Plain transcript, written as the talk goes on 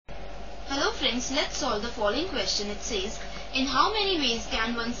friends, let's solve the following question. It says, in how many ways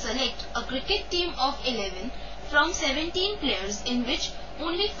can one select a cricket team of 11 from 17 players in which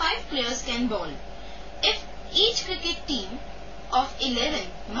only 5 players can bowl? If each cricket team of 11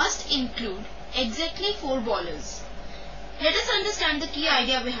 must include exactly 4 bowlers. Let us understand the key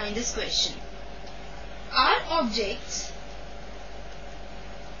idea behind this question. Are objects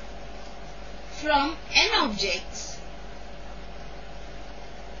from n objects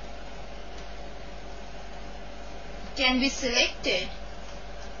can be selected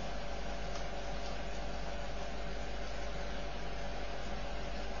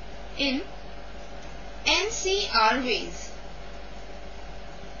in NCR ways.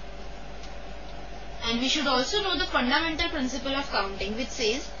 And we should also know the fundamental principle of counting, which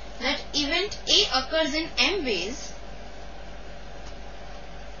says that event A occurs in m ways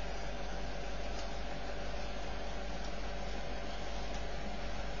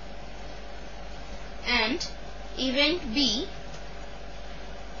and event B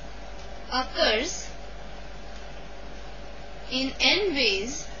occurs in n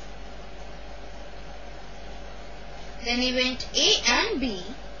ways, then event A and B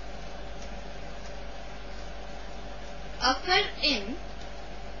occur in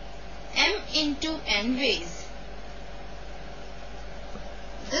m into n ways.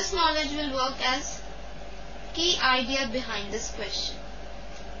 This knowledge will work as key idea behind this question.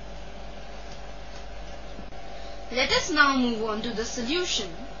 Let us now move on to the solution.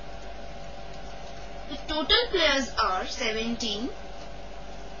 The total players are 17.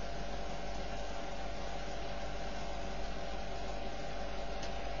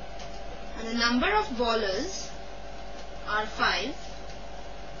 And the number of bowlers are 5.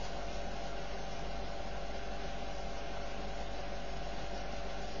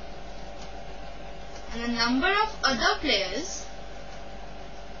 And the number of other players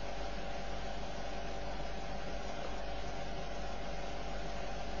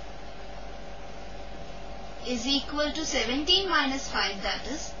is equal to 17 minus 5, that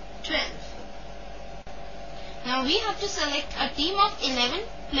is 12. Now we have to select a team of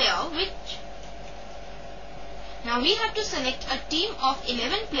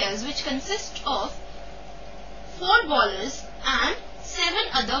 11 players which consist of 4 bowlers and 7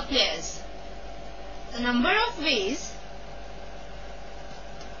 other players. The number of ways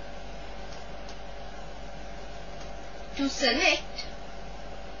to select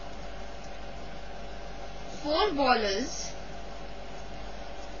 4 bowlers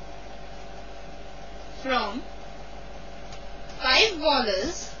from 5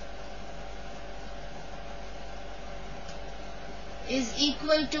 bowlers is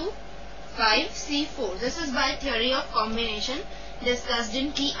equal to 5C4. This is by theory of combination discussed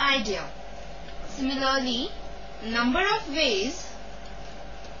in key idea. Similarly, number of ways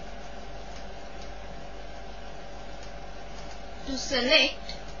to select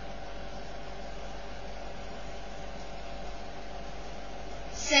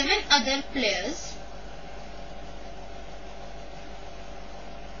 7 other players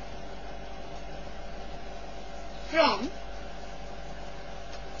from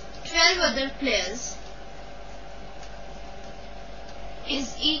 12 other players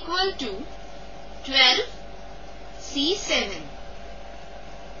is equal to 12C7.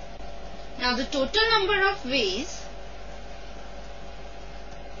 Now the total number of ways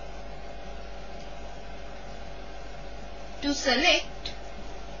to select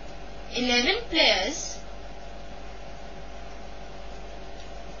 11 players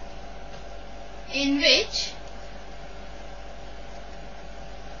in which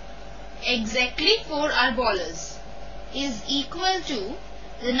exactly 4 are bowlers is equal to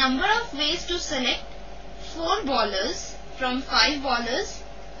the number of ways to select 4 bowlers from 5 bowlers,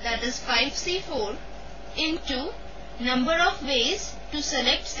 that is 5C4, into number of ways to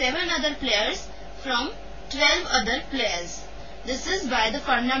select 7 other players from 12 other players. This is by the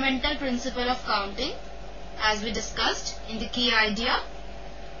fundamental principle of counting as we discussed in the key idea.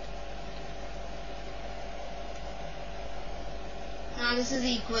 Now this is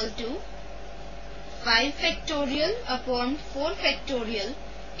equal to 5 factorial upon 4 factorial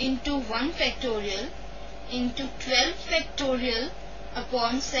into 1 factorial into 12 factorial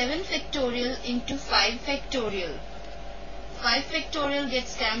upon 7 factorial into 5 factorial. 5 factorial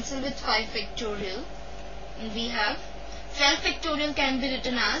gets cancelled with 5 factorial and we have 12 factorial can be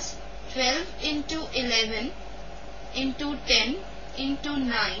written as 12 into 11 into 10 into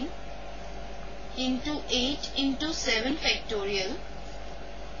 9 into 8 into 7 factorial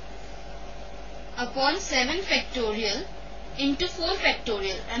upon 7 factorial into 4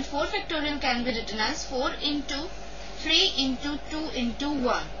 factorial, and 4 factorial can be written as 4 into 3 into 2 into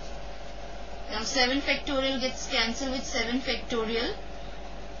 1. Now 7 factorial gets cancelled with 7 factorial.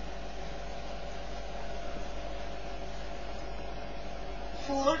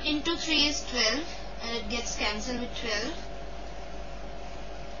 Four into 3 is 12 and it gets cancelled with 12.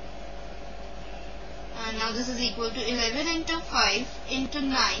 And now this is equal to 11 into 5 into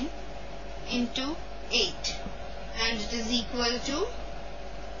 9 into 8. And it is equal to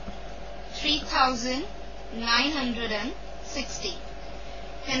 3960.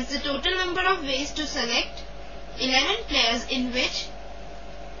 Hence the total number of ways to select 11 players in which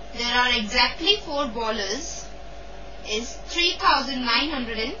there are exactly 4 bowlers is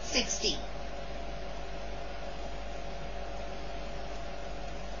 3960.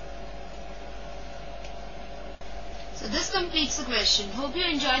 So this completes the question. Hope you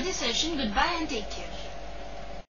enjoyed the session. Goodbye and take care.